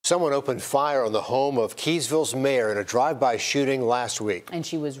Someone opened fire on the home of Keysville's mayor in a drive-by shooting last week. And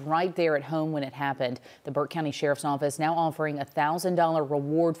she was right there at home when it happened. The Burke County Sheriff's Office now offering a $1,000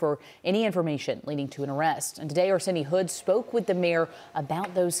 reward for any information leading to an arrest. And today, our Sydney Hood spoke with the mayor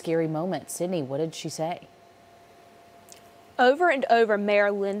about those scary moments. Sydney, what did she say? Over and over,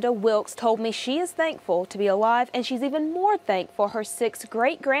 Mayor Linda Wilkes told me she is thankful to be alive, and she's even more thankful her 6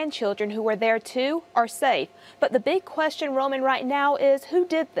 great-grandchildren who were there too are safe. But the big question, Roman, right now is who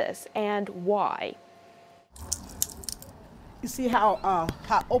did this and why? You see how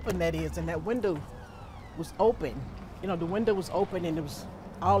open that is, and that window was open. You know, the window was open and it was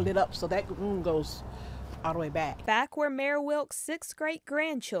all lit up, so that room goes all the way back. Back where Mayor Wilkes' 6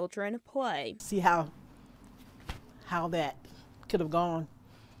 great-grandchildren play. See how that could have gone?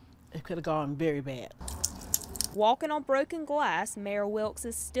 It could have gone very bad. Walking on broken glass, Mayor Wilkes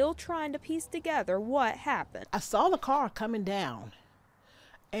is still trying to piece together what happened. I saw the car coming down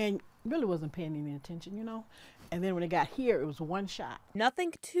and really wasn't paying any attention, you know. And then when it got here, it was one shot.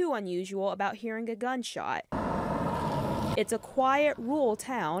 Nothing too unusual about hearing a gunshot. It's a quiet, rural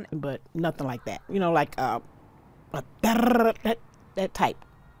town. But nothing like that. You know, like that type,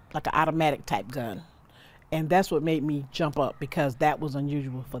 like an automatic type gun. And that's what made me jump up, because that was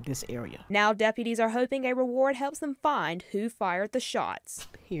unusual for this area. Now deputies are hoping a reward helps them find who fired the shots.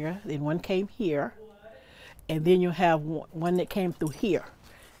 Here, then one came here, and then you have one that came through here.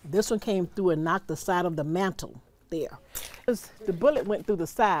 This one came through and knocked the side of the mantle there. The bullet went through the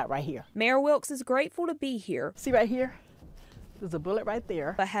side right here. Mayor Wilkes is grateful to be here. See right here? There's a bullet right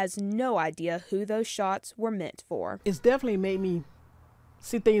there. But has no idea who those shots were meant for. It's definitely made me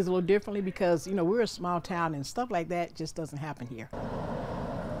see things a little differently, because, you know, we're a small town and stuff like that just doesn't happen here.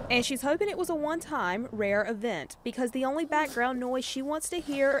 And she's hoping it was a one-time, rare event, because the only background noise she wants to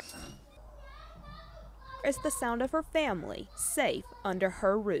hear is the sound of her family, safe under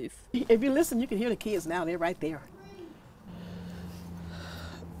her roof. If you listen, you can hear the kids now. They're right there.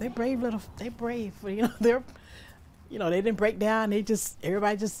 They're brave, you know, they didn't break down.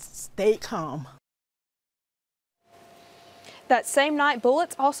 Everybody just stayed calm. That same night,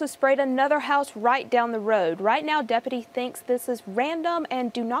 bullets also sprayed another house right down the road. Right now, deputy thinks this is random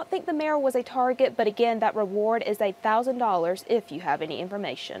and do not think the mayor was a target, but again, that reward is $1,000 if you have any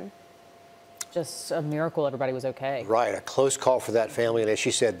information. Just a miracle everybody was okay. Right, a close call for that family, and as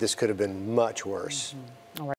she said, this could have been much worse.